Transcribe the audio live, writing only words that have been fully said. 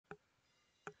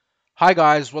Hi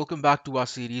guys, welcome back to our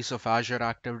series of Azure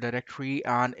Active Directory,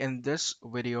 and in this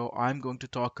video I'm going to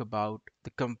talk about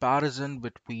the comparison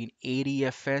between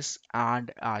ADFS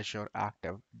and Azure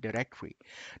Active Directory.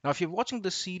 Now if you're watching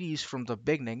the series from the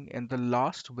beginning, in the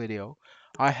last video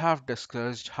I have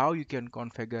discussed how you can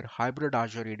configure hybrid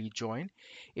Azure AD join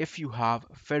if you have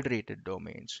federated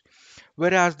domains.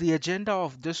 Whereas the agenda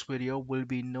of this video will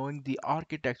be knowing the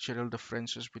architectural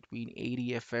differences between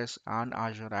ADFS and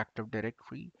Azure Active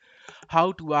Directory,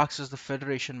 how to access the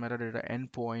federation metadata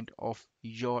endpoint of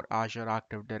your Azure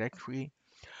Active Directory,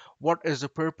 what is the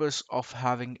purpose of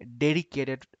having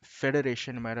dedicated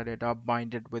federation metadata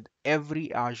binded with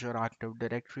every Azure Active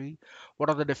Directory, what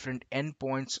are the different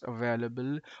endpoints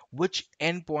available, which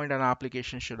endpoint an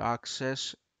application should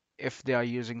access if they are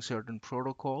using certain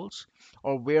protocols,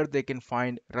 or where they can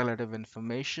find relative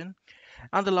information.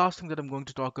 And the last thing that I'm going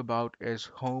to talk about is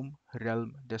home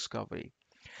realm discovery.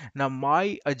 Now,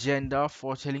 my agenda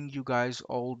for telling you guys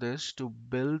all this to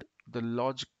build the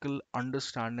logical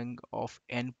understanding of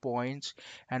endpoints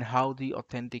and how the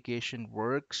authentication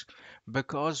works,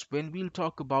 because when we'll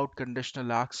talk about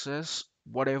conditional access,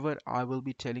 whatever I will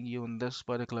be telling you in this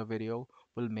particular video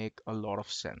will make a lot of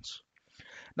sense.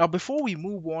 Now, before we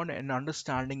move on and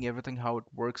understanding everything how it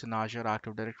works in Azure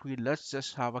Active Directory, let's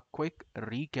just have a quick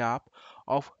recap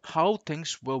of how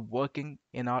things were working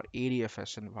in our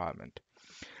ADFS environment.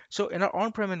 So in our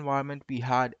on-prem environment, we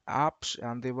had apps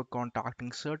and they were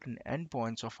contacting certain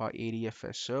endpoints of our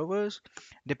ADFS servers,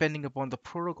 depending upon the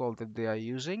protocol that they are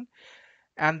using.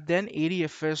 And then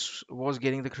ADFS was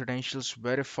getting the credentials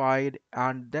verified,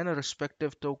 and then a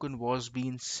respective token was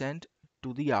being sent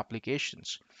to the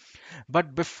applications.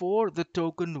 But before the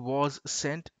token was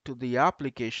sent to the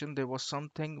application, there was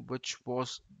something which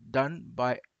was done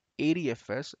by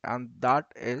ADFS, and that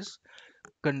is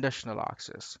conditional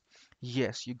access.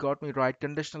 Yes, you got me right.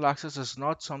 Conditional access is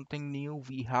not something new.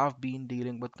 We have been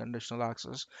dealing with conditional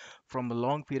access from a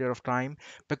long period of time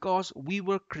because we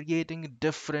were creating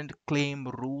different claim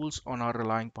rules on our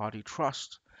relying party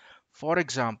trust. For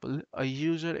example, a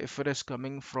user, if it is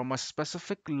coming from a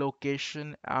specific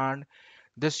location and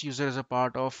this user is a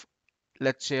part of,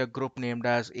 let's say, a group named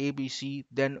as ABC,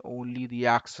 then only the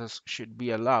access should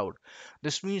be allowed.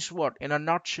 This means what? In a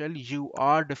nutshell, you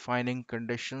are defining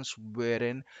conditions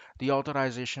wherein the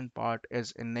authorization part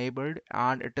is enabled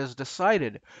and it is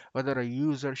decided whether a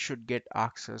user should get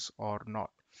access or not.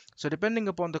 So depending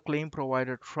upon the claim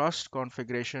provider trust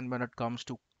configuration when it comes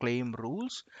to claim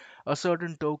rules, a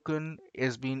certain token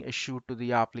is being issued to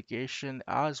the application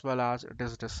as well as it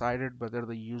is decided whether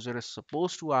the user is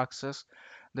supposed to access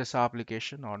this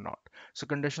application or not. So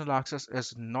conditional access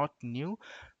is not new.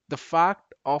 The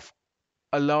fact of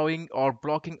allowing or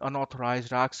blocking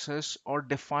unauthorized access or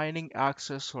defining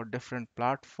access for different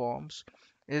platforms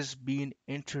is being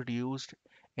introduced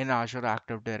in Azure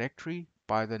Active Directory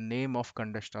by the name of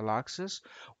conditional access,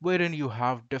 wherein you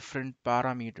have different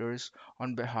parameters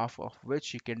on behalf of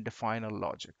which you can define a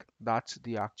logic. That's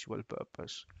the actual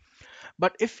purpose.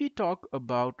 But if we talk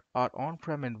about our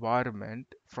on-prem environment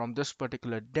from this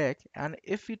particular deck, and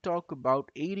if we talk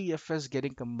about ADFS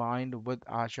getting combined with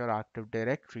Azure Active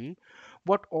Directory,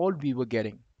 what all we were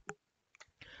getting?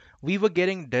 We were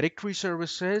getting directory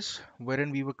services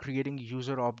wherein we were creating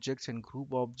user objects and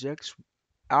group objects,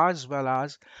 as well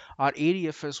as our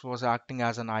ADFS was acting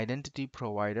as an identity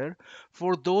provider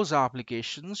for those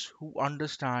applications who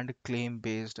understand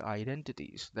claim-based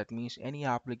identities. That means any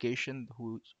application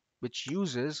which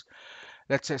uses,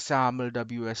 let's say, SAML,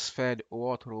 WS-Fed,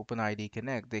 OAuth, or OpenID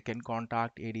Connect, they can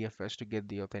contact ADFS to get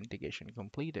the authentication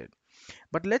completed.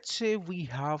 But let's say we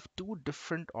have two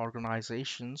different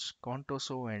organizations,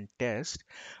 Contoso and Test.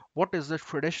 What is the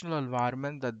traditional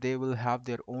environment that they will have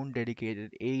their own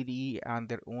dedicated AD and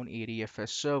their own ADFS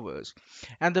servers?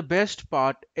 And the best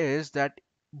part is that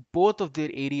both of their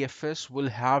ADFS will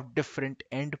have different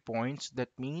endpoints. That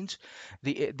means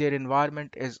their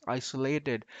environment is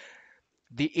isolated.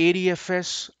 The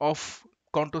ADFS of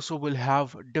Contoso will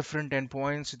have different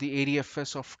endpoints. The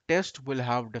ADFS of Test will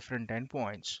have different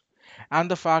endpoints. And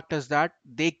the fact is that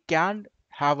they can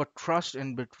have a trust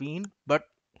in between, but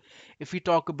if we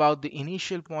talk about the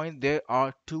initial point, there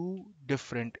are two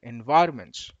different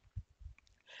environments.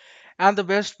 And the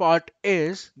best part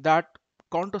is that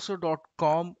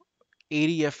Contoso.com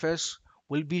ADFS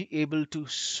will be able to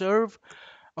serve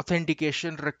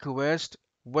authentication request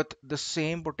with the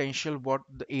same potential what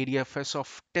the ADFS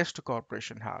of test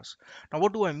corporation has. Now,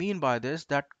 what do I mean by this?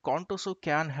 That Contoso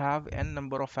can have n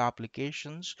number of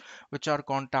applications which are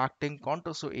contacting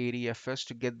Contoso ADFS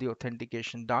to get the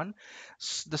authentication done.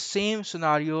 The same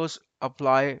scenarios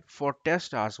apply for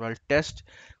test as well. Test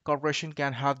corporation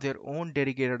can have their own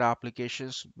dedicated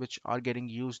applications which are getting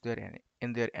used there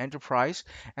in their enterprise,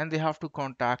 and they have to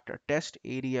contact a test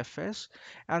ADFS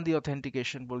and the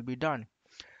authentication will be done.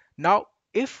 Now,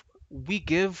 if we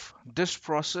give this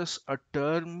process a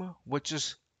term which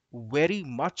is very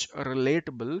much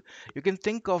relatable, you can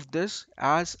think of this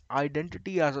as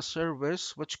identity as a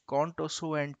service, which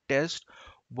Contoso and Test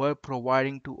were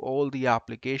providing to all the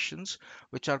applications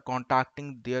which are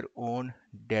contacting their own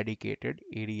dedicated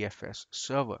ADFS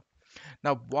server.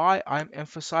 Now, why I'm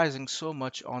emphasizing so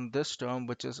much on this term,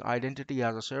 which is identity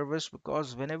as a service,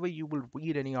 because whenever you will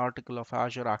read any article of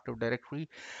Azure Active Directory,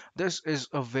 this is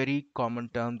a very common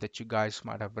term that you guys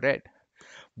might have read.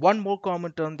 One more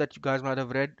common term that you guys might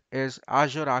have read is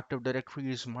Azure Active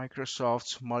Directory is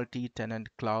Microsoft's multi-tenant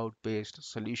cloud-based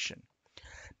solution.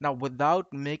 Now,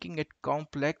 without making it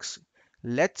complex,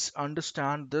 let's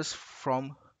understand this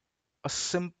from a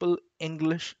simple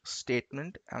English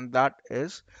statement, and that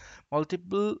is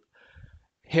multiple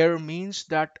here means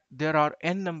that there are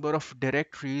n number of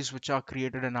directories which are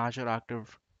created in Azure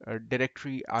Active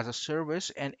Directory as a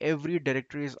service, and every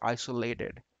directory is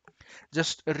isolated.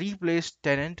 Just replace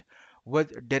tenant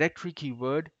with directory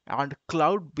keyword, and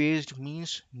cloud based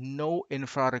means no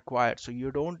infra required. So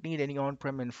you don't need any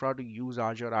on-prem infra to use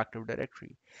Azure Active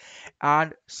Directory.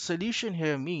 And solution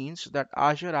here means that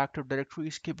Azure Active Directory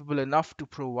is capable enough to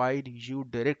provide you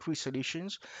directory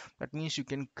solutions. That means you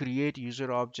can create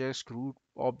user objects, group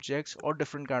objects, or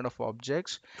different kind of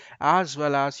objects, as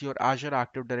well as your Azure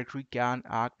Active Directory can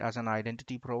act as an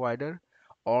identity provider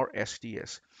or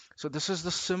SDS. So this is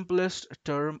the simplest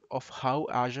term of how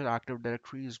Azure Active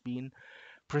Directory is being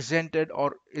presented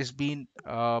or is being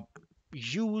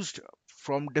used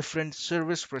from different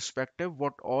service perspective,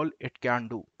 what all it can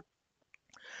do.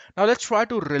 Now let's try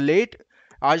to relate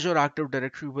Azure Active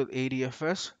Directory with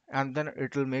ADFS, and then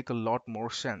it will make a lot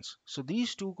more sense. So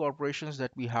these two corporations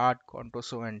that we had,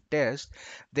 Contoso and Test,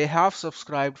 they have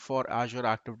subscribed for Azure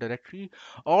Active Directory,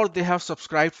 or they have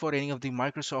subscribed for any of the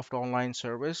Microsoft Online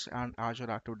Service, and Azure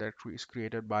Active Directory is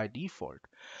created by default.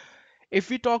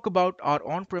 If we talk about our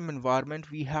on-prem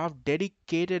environment, we have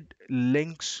dedicated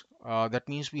links. That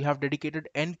means we have dedicated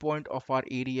endpoint of our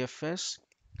ADFS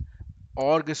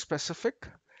org specific.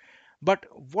 But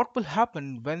what will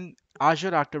happen when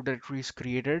Azure Active Directory is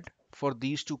created for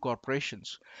these two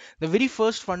corporations? The very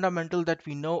first fundamental that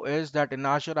we know is that in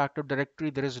Azure Active Directory,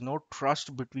 there is no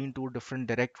trust between two different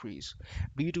directories.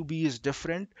 B2B is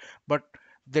different, but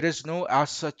there is no as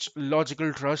such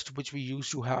logical trust which we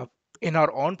used to have in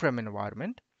our on-prem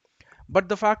environment. But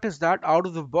the fact is that out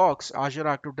of the box, Azure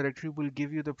Active Directory will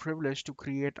give you the privilege to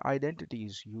create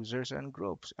identities, users, and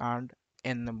groups, and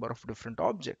n number of different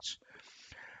objects.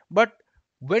 But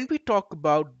when we talk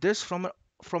about this from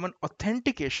an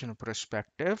authentication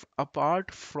perspective,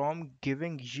 apart from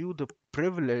giving you the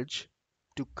privilege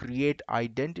to create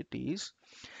identities,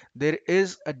 there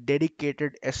is a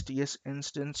dedicated STS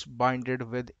instance binded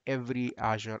with every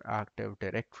Azure Active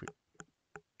Directory.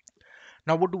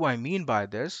 Now, what do I mean by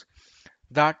this?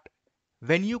 That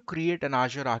when you create an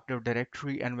Azure Active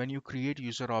Directory and when you create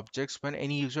user objects, when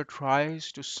any user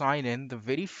tries to sign in, the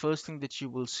very first thing that you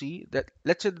will see that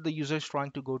let's say that the user is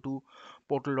trying to go to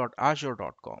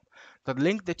portal.azure.com. The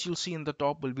link that you'll see in the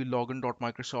top will be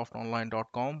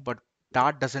login.microsoftonline.com, but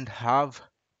that doesn't have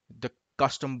the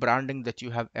custom branding that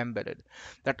you have embedded.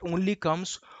 That only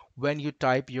comes when you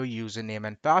type your username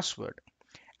and password.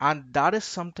 And that is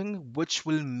something which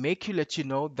will make you let you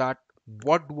know that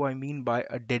what do I mean by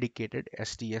a dedicated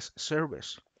STS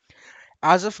service.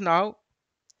 As of now,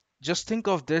 just think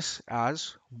of this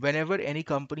as whenever any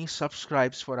company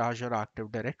subscribes for Azure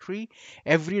Active Directory,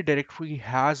 every directory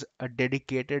has a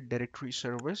dedicated directory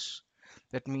service.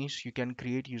 That means you can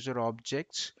create user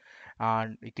objects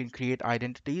and you can create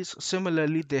identities.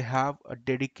 Similarly, they have a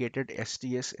dedicated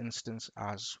STS instance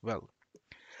as well.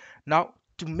 Now,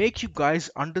 to make you guys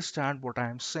understand what I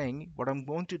am saying, what I'm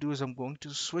going to do is I'm going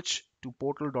to switch to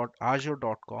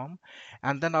portal.azure.com,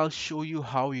 and then I'll show you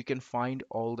how you can find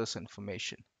all this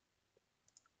information.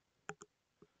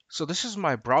 So this is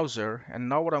my browser, and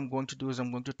now what I'm going to do is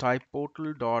I'm going to type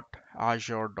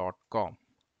portal.azure.com.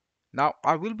 Now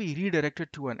I will be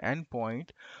redirected to an endpoint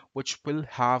which will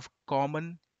have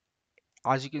common,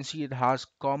 as you can see, it has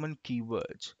common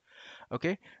keywords.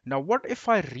 Okay, now what if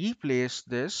I replace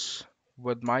this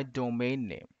with my domain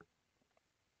name?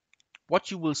 what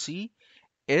you will see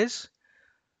is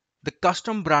the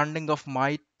custom branding of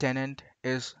my tenant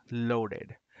is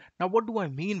loaded. Now, what do I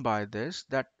mean by this?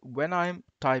 That when I'm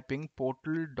typing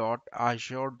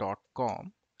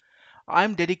portal.azure.com,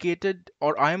 I'm dedicated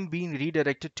or I'm being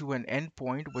redirected to an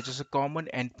endpoint, which is a common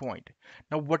endpoint.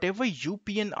 Now, whatever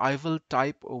UPN I will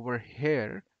type over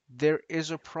here, there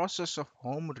is a process of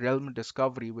home realm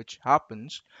discovery which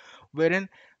happens wherein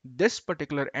this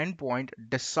particular endpoint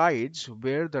decides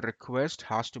where the request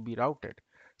has to be routed.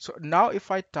 So now if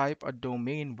I type a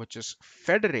domain which is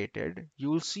federated,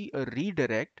 you'll see a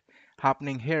redirect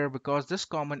happening here because this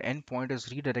common endpoint is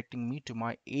redirecting me to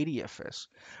my ADFS.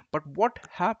 But what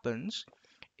happens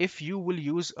if you will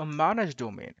use a managed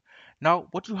domain? Now,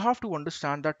 what you have to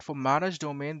understand that for managed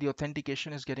domain, the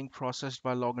authentication is getting processed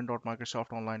by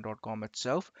login.microsoftonline.com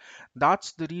itself.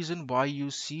 That's the reason why you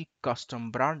see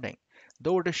custom branding.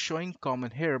 Though it is showing common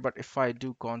here, but if I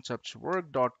do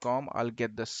conceptswork.com, I'll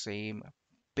get the same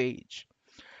page.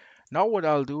 Now what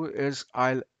I'll do is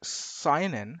I'll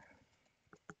sign in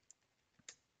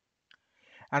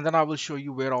and then I will show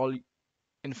you where all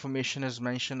information is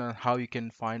mentioned and how you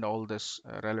can find all this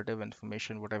relative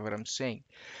information, whatever I'm saying.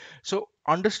 So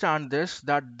understand this,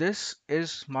 that this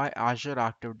is my Azure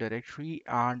Active Directory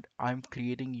and I'm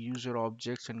creating user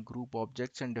objects and group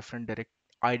objects and different direct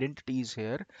identities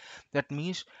here. That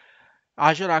means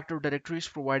Azure Active Directory is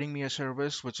providing me a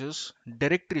service which is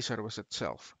directory service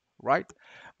itself, right?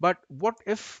 But what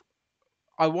if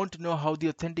I want to know how the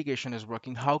authentication is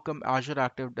working? How come Azure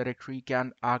Active Directory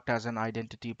can act as an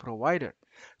identity provider?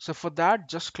 So for that,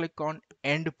 just click on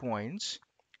endpoints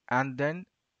and then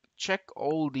check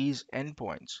all these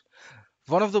endpoints.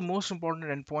 One of the most important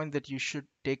endpoint that you should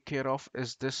take care of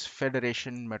is this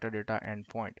federation metadata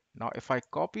endpoint. Now, if I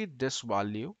copy this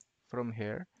value from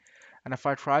here, and if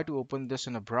I try to open this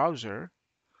in a browser,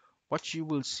 what you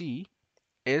will see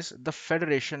is the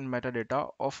federation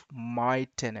metadata of my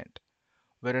tenant,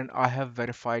 wherein I have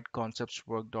verified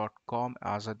conceptswork.com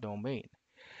as a domain.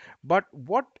 But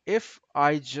what if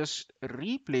I just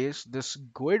replace this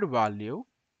GUID value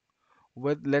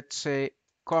with, let's say,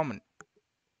 common?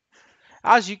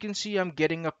 As you can see, I'm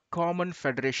getting a common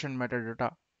federation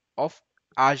metadata of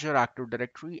Azure Active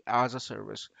Directory as a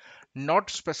service,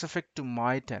 not specific to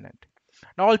my tenant.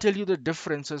 Now I'll tell you the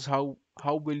differences, how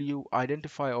will you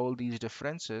identify all these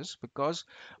differences, because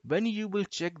when you will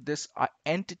check this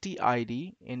entity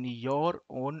ID in your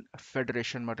own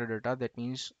federation metadata, that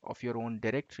means of your own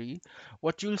directory,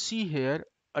 what you'll see here,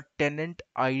 a tenant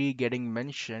ID getting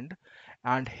mentioned,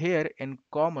 and here in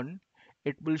common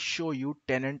it will show you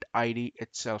tenant ID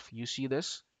itself. You see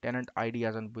this tenant ID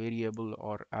as a variable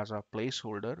or as a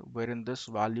placeholder, wherein this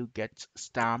value gets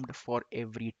stamped for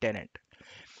every tenant.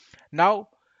 Now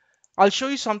I'll show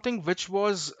you something which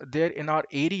was there in our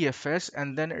ADFS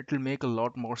and then it will make a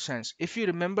lot more sense. If you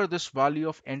remember this value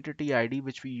of entity ID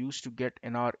which we used to get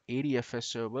in our ADFS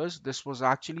servers, this was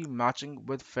actually matching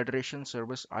with Federation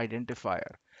Service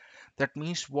Identifier. That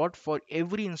means what, for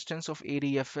every instance of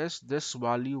ADFS, this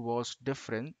value was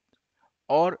different,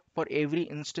 or for every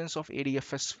instance of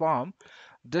ADFS farm,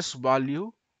 this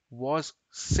value was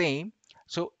same.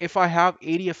 So if I have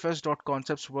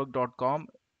adfs.conceptswork.com,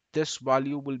 this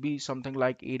value will be something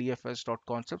like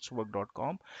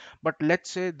adfs.conceptswork.com. But let's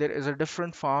say there is a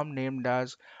different farm named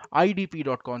as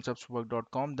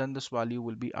idp.conceptswork.com, then this value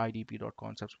will be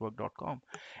idp.conceptswork.com.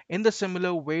 In the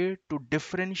similar way, to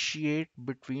differentiate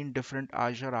between different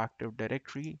Azure Active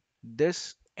Directory,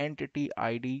 this entity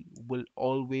ID will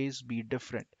always be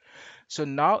different. So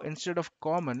now instead of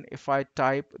common, if I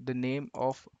type the name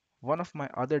of one of my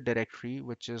other directory,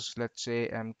 which is, let's say,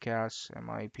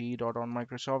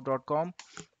 mcas.mip.onmicrosoft.com,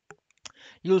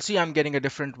 you'll see I'm getting a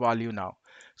different value now.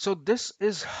 So this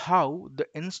is how the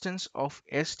instance of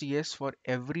STS for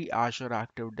every Azure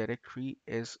Active Directory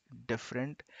is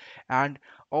different, and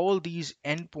all these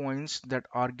endpoints that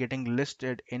are getting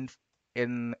listed in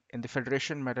the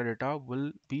federation metadata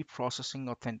will be processing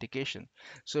authentication.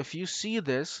 So if you see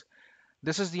this,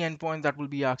 this is the endpoint that will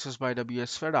be accessed by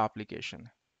WS Fed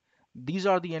application. These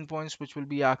are the endpoints which will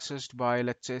be accessed by,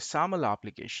 let's say, SAML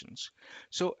applications.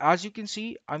 So as you can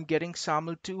see, I'm getting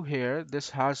SAML2 here. This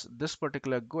has this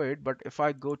particular GUID, but if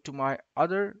I go to my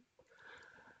other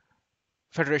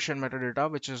federation metadata,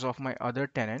 which is of my other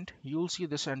tenant, you'll see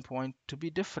this endpoint to be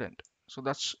different. So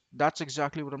that's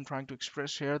exactly what I'm trying to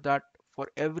express here, that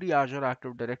for every Azure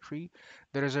Active Directory,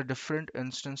 there is a different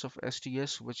instance of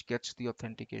STS which gets the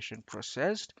authentication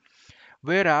processed,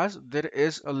 whereas there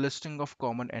is a listing of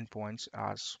common endpoints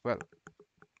as well.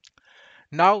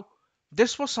 Now,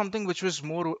 this was something which was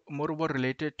moreover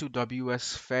related to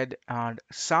WS Fed and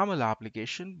SAML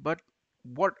application, but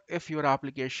what if your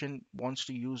application wants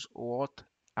to use OAuth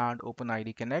and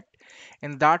OpenID Connect?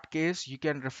 In that case, you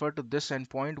can refer to this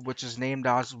endpoint, which is named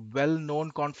as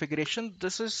well-known configuration.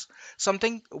 This is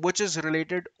something which is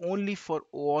related only for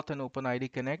OAuth and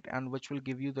OpenID Connect, and which will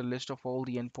give you the list of all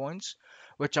the endpoints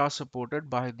which are supported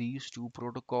by these two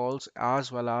protocols,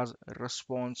 as well as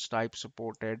response type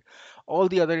supported, all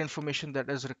the other information that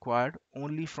is required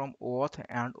only from OAuth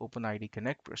and OpenID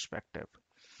Connect perspective.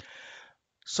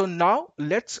 So now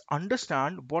let's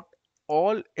understand what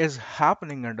all is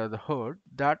happening under the hood.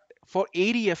 That for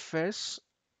ADFS,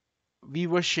 we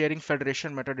were sharing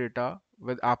federation metadata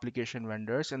with application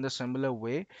vendors. In the similar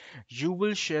way, you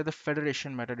will share the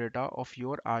federation metadata of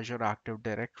your Azure Active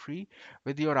Directory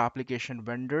with your application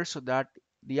vendor, so that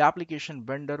the application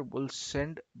vendor will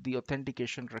send the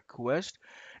authentication request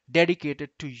dedicated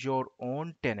to your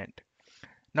own tenant.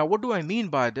 Now, what do I mean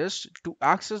by this? To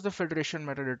access the federation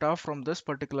metadata from this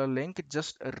particular link,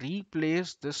 just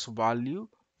replace this value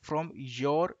from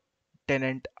your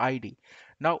tenant ID.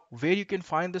 Now, where you can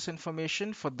find this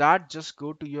information, for that, just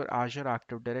go to your Azure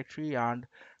Active Directory and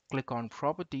click on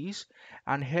Properties.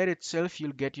 And here itself,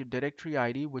 you'll get your directory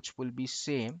ID, which will be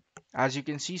same. As you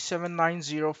can see,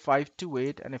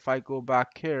 790.528. And if I go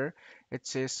back here, it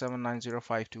says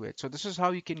 790.528. So this is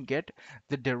how you can get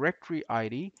the directory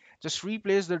ID. Just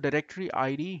replace the directory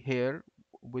ID here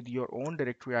with your own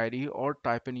directory ID, or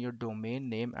type in your domain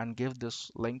name and give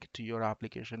this link to your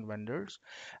application vendors,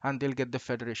 and they'll get the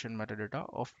federation metadata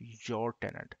of your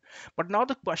tenant. But now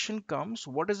the question comes,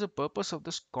 what is the purpose of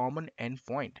this common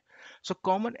endpoint? So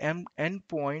common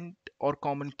endpoint or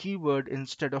common keyword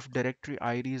instead of directory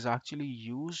ID is actually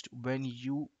used when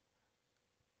you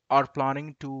are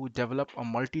planning to develop a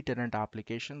multi-tenant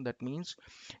application. That means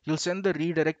you'll send the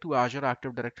redirect to Azure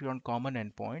Active Directory on common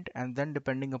endpoint, and then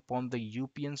depending upon the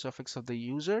UPN suffix of the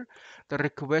user, the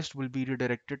request will be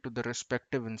redirected to the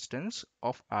respective instance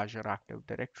of Azure Active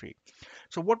Directory.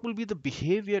 So what will be the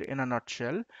behavior in a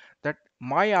nutshell? That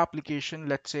my application,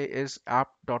 let's say, is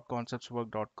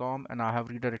app.conceptswork.com, and I have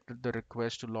redirected the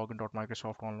request to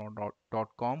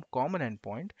login.microsoftonline.com common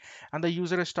endpoint, and the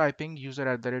user is typing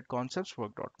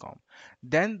user@conceptswork.com.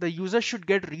 Then the user should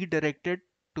get redirected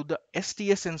to the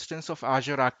STS instance of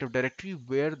Azure Active Directory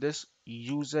where this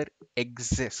user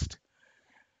exists.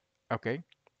 Okay.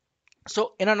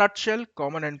 So in a nutshell,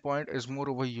 common endpoint is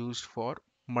moreover used for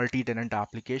multi-tenant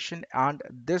application, and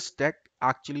this deck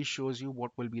actually shows you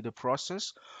what will be the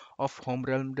process of home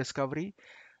realm discovery.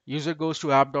 User goes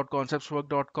to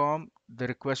app.conceptswork.com, the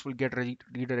request will get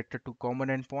redirected to common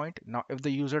endpoint. Now, if the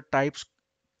user types,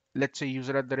 let's say,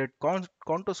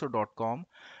 user@contoso.com,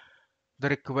 the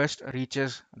request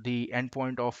reaches the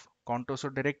endpoint of Contoso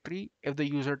directory. If the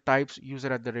user types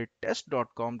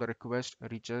user@test.com, the request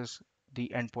reaches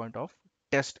the endpoint of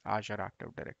test Azure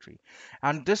Active Directory.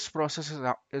 And this process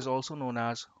is also known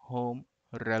as home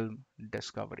realm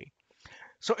discovery.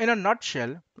 So in a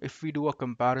nutshell, if we do a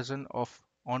comparison of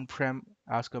on-prem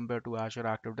as compared to Azure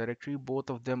Active Directory, both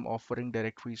of them offering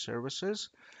directory services,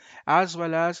 as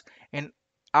well as in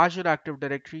Azure Active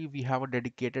Directory, we have a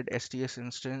dedicated STS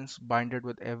instance binded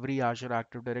with every Azure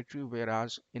Active Directory,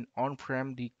 whereas in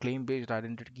on-prem, the claim-based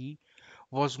identity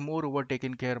was moreover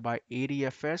taken care by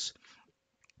ADFS.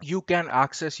 You can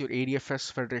access your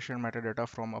ADFS federation metadata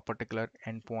from a particular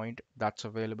endpoint that's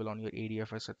available on your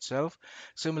ADFS itself.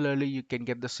 Similarly, you can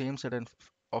get the same set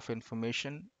of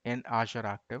information in Azure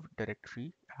Active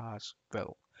Directory as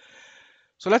well.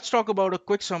 So let's talk about a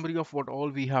quick summary of what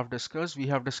all we have discussed. We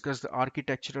have discussed the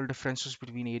architectural differences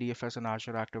between ADFS and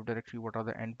Azure Active Directory, what are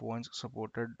the endpoints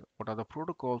supported, what are the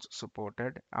protocols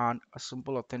supported, and a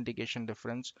simple authentication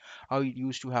difference, how it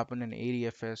used to happen in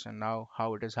ADFS and now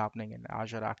how it is happening in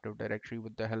Azure Active Directory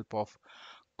with the help of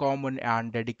common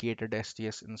and dedicated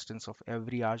STS instance of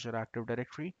every Azure Active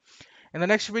Directory. In the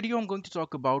next video, I'm going to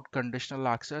talk about conditional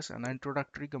access, an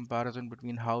introductory comparison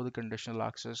between how the conditional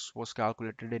access was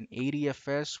calculated in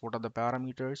ADFS, what are the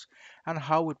parameters, and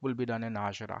how it will be done in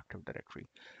Azure Active Directory.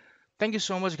 Thank you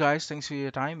so much, guys. Thanks for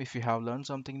your time. If you have learned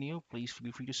something new, please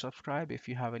feel free to subscribe. If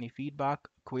you have any feedback,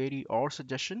 query, or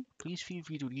suggestion, please feel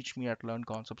free to reach me at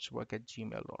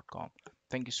learnconceptswork@gmail.com.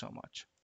 Thank you so much.